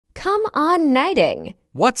Come on, knighting.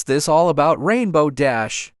 What's this all about, Rainbow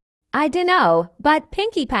Dash? I dunno, but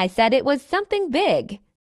Pinkie Pie said it was something big.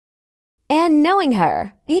 And knowing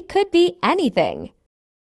her, it could be anything.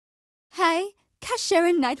 Hey, Cashier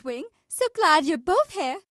and Nightwing, so glad you're both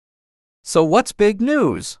here. So what's big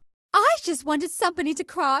news? I just wanted somebody to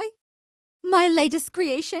cry. My latest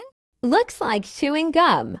creation? Looks like chewing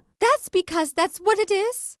gum. That's because that's what it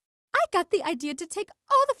is. I got the idea to take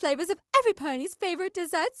all the flavors of every pony's favorite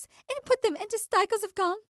desserts and put them into cycles of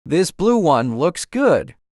gum. This blue one looks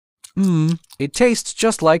good. It tastes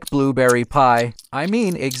just like blueberry pie. I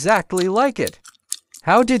mean, exactly like it.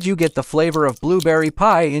 How did you get the flavor of blueberry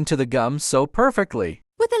pie into the gum so perfectly?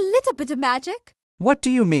 With a little bit of magic. What do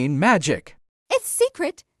you mean, magic? It's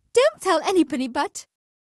secret. Don't tell anybody but.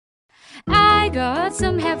 I got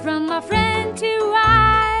some help from my friend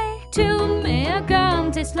to make a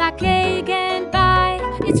gum taste like cake and pie.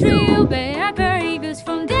 It's real berry goes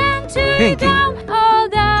from down to Pinkie. down. All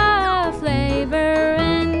the flavor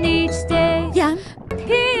in each day. Yum.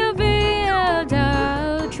 He'll be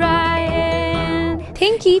able try it.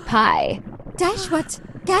 Pinkie Pie. Dash what?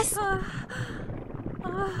 Guess?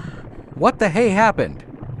 What the hey happened?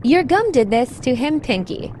 Your gum did this to him,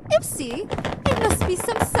 Pinkie. Oopsie. It must be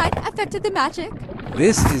some side effect of the magic.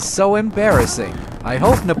 This is so embarrassing. I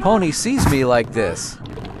hope Naponi sees me like this.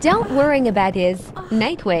 Don't worry about his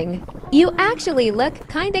Nightwing. You actually look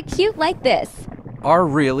kinda cute like this. Are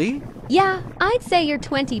really? Yeah, I'd say you're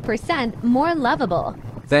 20% more lovable.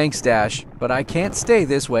 Thanks, Dash, but I can't stay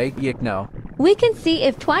this way, Yikno. We can see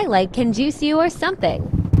if Twilight can juice you or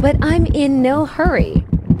something. But I'm in no hurry.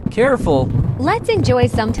 Careful. Let's enjoy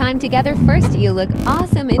some time together first. You look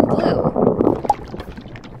awesome in blue.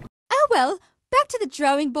 Oh well, back to the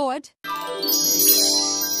drawing board.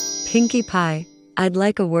 Pinkie Pie, I'd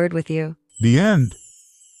like a word with you. The end.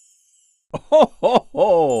 Ho, ho,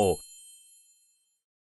 ho!